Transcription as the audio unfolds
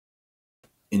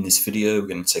In this video, we're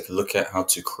going to take a look at how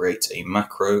to create a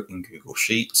macro in Google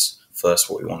Sheets. First,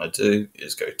 what we want to do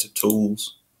is go to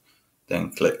Tools,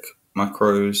 then click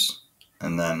Macros,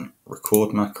 and then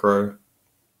Record Macro.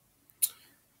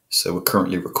 So we're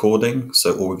currently recording,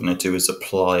 so all we're going to do is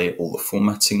apply all the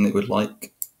formatting that we'd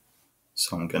like.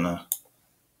 So I'm going to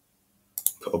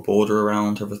put a border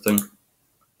around everything.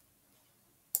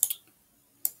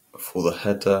 For the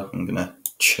header, I'm going to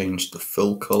change the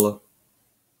fill color.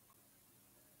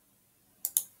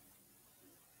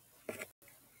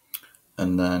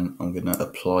 And then I'm going to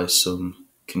apply some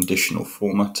conditional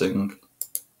formatting.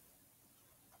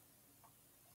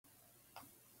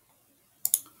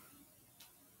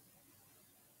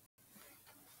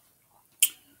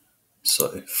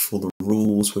 So for the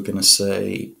rules, we're going to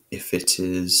say if it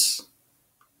is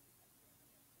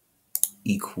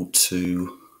equal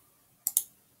to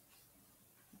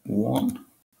 1,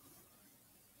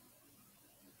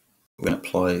 we're going to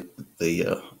apply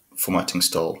the formatting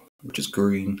style, which is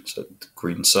green, so the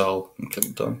green cell, and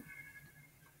click done.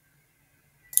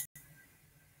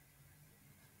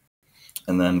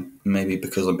 And then maybe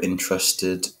because I'm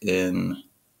interested in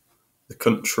the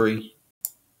country,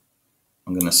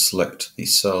 I'm going to select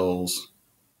these cells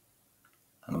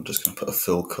and I'm just going to put a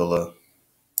fill color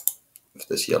of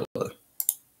this yellow.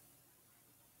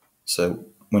 So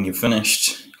when you've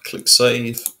finished, click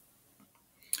save,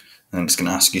 and it's going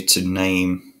to ask you to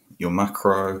name your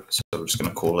macro. So we're just going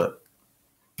to call it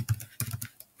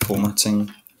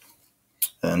formatting.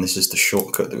 And this is the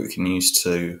shortcut that we can use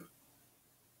to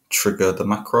trigger the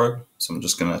macro. So I'm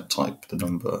just going to type the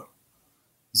number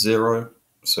 0.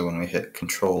 So when we hit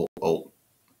Control Alt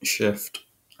Shift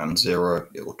and 0,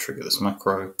 it will trigger this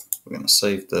macro. We're going to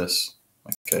save this.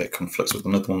 Okay, it conflicts with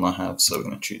another one I have, so we're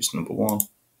going to choose number 1.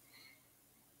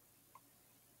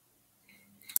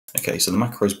 Okay, so the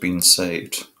macro has been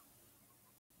saved.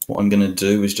 What I'm going to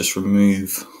do is just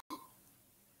remove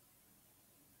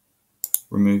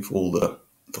all the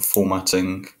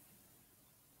formatting.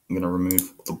 I'm going to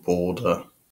remove the border.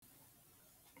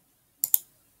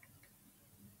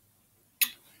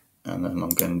 And then I'm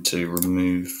going to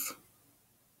remove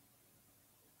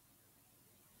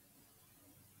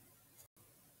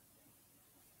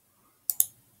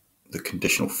the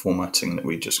conditional formatting that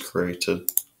we just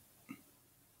created.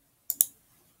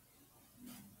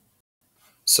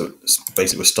 So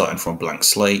basically we're starting from a blank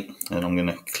slate, and I'm going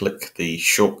to click the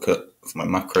shortcut for my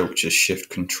macro, which is Shift,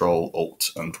 Control, Alt,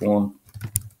 and 1.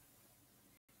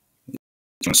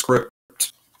 Script,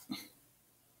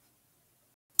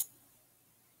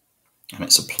 and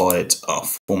it's applied our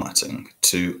formatting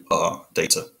to our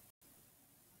data.